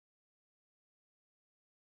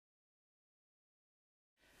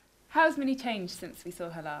How has Minnie changed since we saw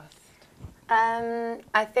her last?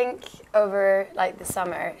 I think over the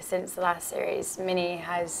summer since the last series, Minnie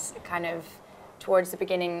has kind of, towards the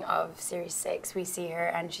beginning of series 6, we see her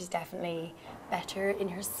and she's definitely better in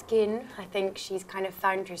her skin. I think she's kind of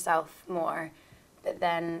found herself more, but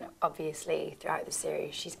then obviously throughout the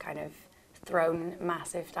series she's kind of thrown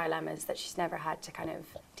massive dilemmas that she's never had to kind of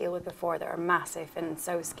deal with before that are massive and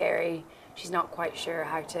so scary. She's not quite sure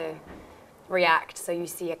how to react, so you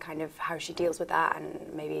see a kind of how she deals with that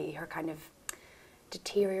and maybe her kind of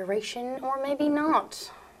deterioration, or maybe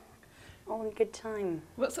not. All in good time.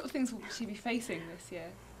 What sort of things will she be facing this year?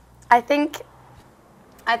 I think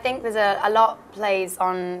there's a lot plays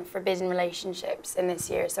on forbidden relationships in this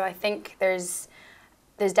year, so I think there's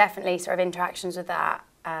definitely sort of interactions with that,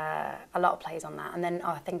 a lot of plays on that, and then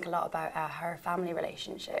I think a lot about her family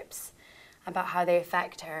relationships, about how they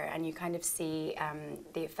affect her, and you kind of see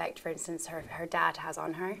the effect, for instance, her dad has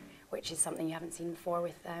on her, which is something you haven't seen before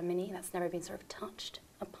with Minnie. That's never been sort of touched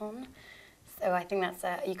upon. So I think that's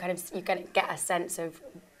you kind of get a sense of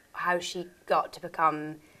how she got to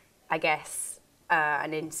become, I guess,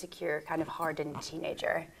 an insecure, kind of hardened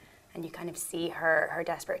teenager, and you kind of see her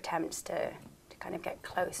desperate attempts to kind of get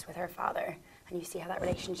close with her father, and you see how that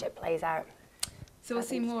relationship plays out. So we'll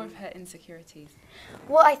see more of her insecurities.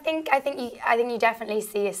 Well, I think you definitely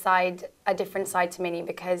see a different side to Minnie,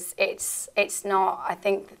 because it's not. I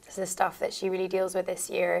think the stuff that she really deals with this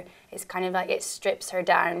year is kind of like, it strips her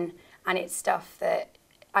down, and it's stuff that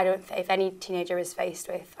I don't think if any teenager is faced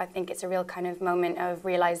with. I think it's a real kind of moment of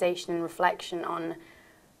realization and reflection on,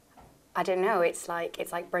 I don't know, it's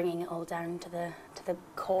like bringing it all down to the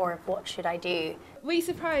core of what should I do. Were you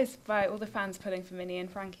surprised by all the fans pulling for Minnie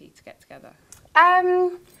and Frankie to get together?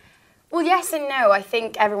 Well, yes and no. I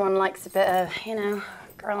think everyone likes a bit of,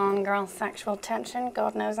 girl-on-girl sexual tension.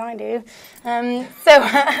 God knows I do. I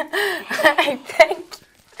think,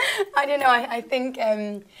 I don't know, I think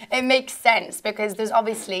it makes sense, because there's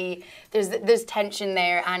obviously, there's tension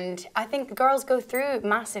there, and I think girls go through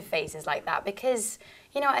massive phases like that, because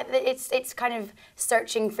it's kind of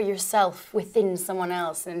searching for yourself within someone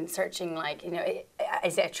else, and searching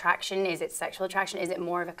is it attraction? Is it sexual attraction? Is it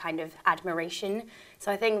more of a kind of admiration?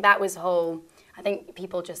 So I think that was I think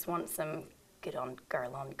people just want some good on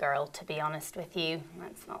girl, to be honest with you.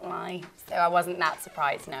 Let's not lie. So I wasn't that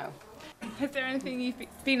surprised, no. Has there anything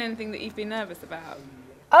that you've been nervous about?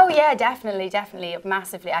 Oh yeah, definitely,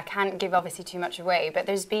 massively. I can't give obviously too much away, but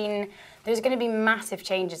there's going to be massive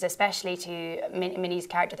changes, especially to Minnie's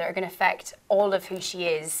character, that are going to affect all of who she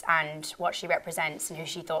is and what she represents and who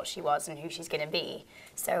she thought she was and who she's going to be.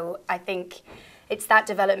 So I think it's that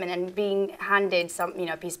development, and being handed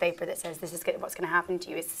a piece of paper that says this is what's going to happen to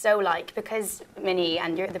you. It's so because Minnie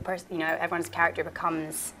and you're the person, everyone's character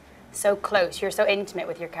becomes so close. You're so intimate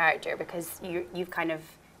with your character because you've kind of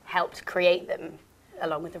helped create them,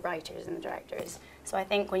 along with the writers and the directors. So I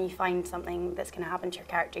think when you find something that's going to happen to your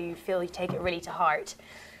character, you take it really to heart.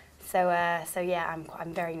 So yeah,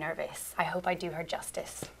 I'm very nervous. I hope I do her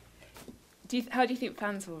justice. How do you think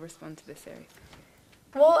fans will respond to this series?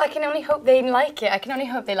 Well, I can only hope they like it. I can only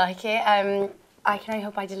hope they like it. I can only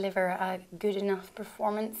hope I deliver a good enough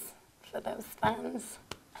performance for those fans.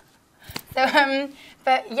 So,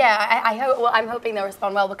 but yeah, I hope. Well, I'm hoping they'll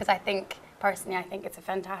respond well, because personally, I think it's a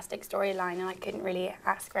fantastic storyline, and I couldn't really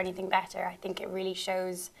ask for anything better. I think it really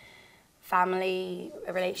shows family,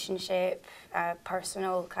 a relationship,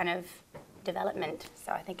 personal kind of development.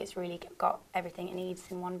 So I think it's really got everything it needs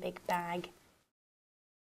in one big bag.